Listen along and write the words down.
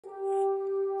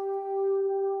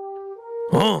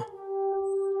Huh?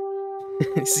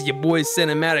 This is your boy's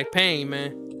cinematic pain,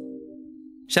 man.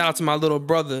 Shout out to my little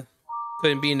brother.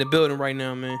 Couldn't be in the building right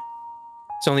now, man.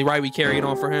 It's only right we carry it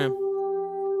on for him.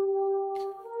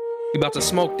 We about to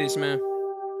smoke this, man.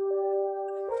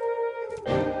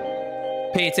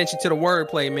 Pay attention to the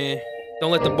wordplay, man.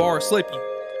 Don't let the bar slip you.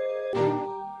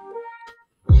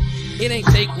 It ain't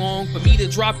take long for me to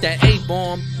drop that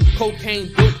A-bomb.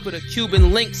 Cocaine built for the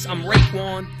Cuban links, I'm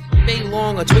Raekwon. Day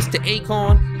long, a twisted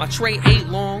acorn. My tray ain't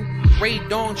long. Ray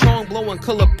Dawn Chong blowing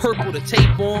color purple, the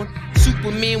tape on.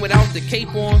 Superman without the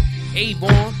cape on.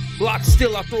 Avon. Block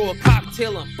still, I throw a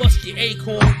cocktail and bust your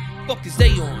acorn. Fuck is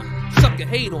they on? Sucker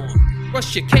hate on.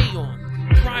 Rush your K on.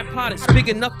 Tripod is big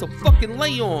enough to fucking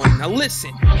lay on. Now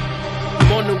listen.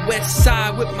 I'm on the west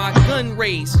side with my gun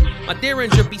raised. My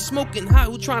Derringer be smoking hot,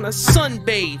 who tryna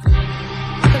sunbathe.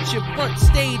 Touch your front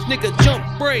stage, nigga,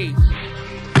 jump brave.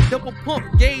 Double pump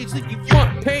gauge, leave you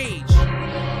front page.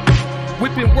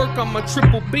 Whipping work on my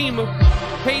triple beamer.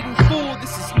 Paid in full,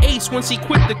 this is Ace once he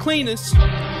quit the cleaners.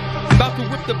 About to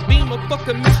whip the beamer, fuck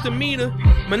a misdemeanor.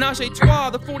 Menage a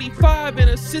trois, the 45 and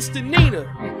a Sister Nina.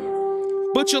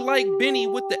 Butcher like Benny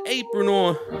with the apron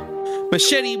on.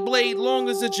 Machete blade long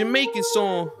as a Jamaican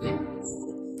song.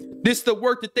 This the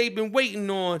work that they've been waiting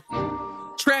on.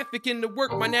 Traffic in the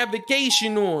work, my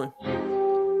navigation on.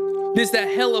 This that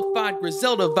hellified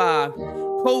Griselda vibe.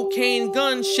 Cocaine,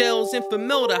 gun shells, and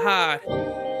formaldehyde.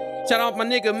 Shout out my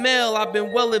nigga Mel, I've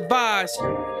been well advised.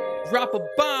 Drop a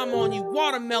bomb on you,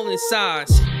 watermelon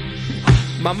size.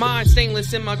 My mind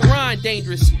stainless and my grind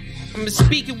dangerous. I'm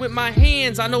speaking with my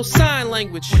hands, I know sign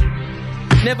language.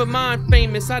 Never mind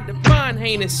famous, I define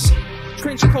heinous.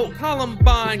 Trench coat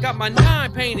Columbine, got my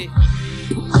 9 painted.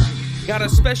 Got a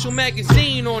special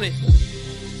magazine on it.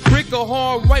 Brick a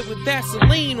hard white with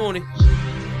Vaseline on it.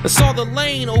 I saw the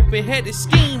lane open, had the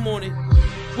scheme on it.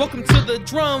 Welcome to the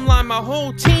drum line, my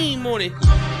whole team on it.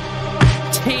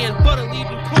 Tan butter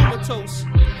leaving comatose.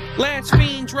 Last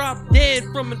fiend dropped dead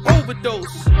from an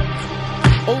overdose.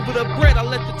 Over the bread, I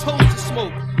let the toaster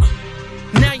smoke.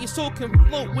 Now your soul can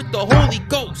float with the Holy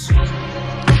Ghost.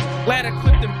 Ladder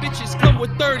clip them bitches come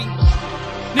with 30.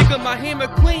 Nigga, my hammer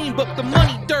clean, but the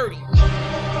money dirty.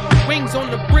 Wings on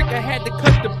the brick, I had to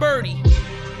cut the birdie.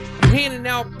 I'm handing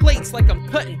out plates like I'm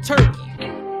cutting turkey.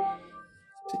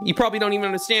 You probably don't even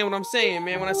understand what I'm saying,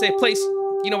 man. When I say place,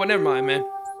 you know what? Never mind, man.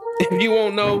 If you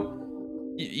won't know,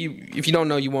 if you don't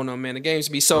know, you won't know, man. The game's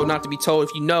to be sold, not to be told.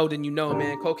 If you know, then you know,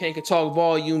 man. Cocaine Can Talk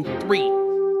Volume 3.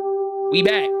 We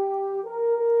back.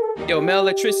 Yo, Mel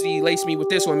Electricity laced me with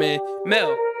this one, man.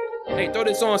 Mel, hey, throw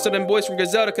this on so them boys from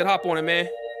Griselda could hop on it, man.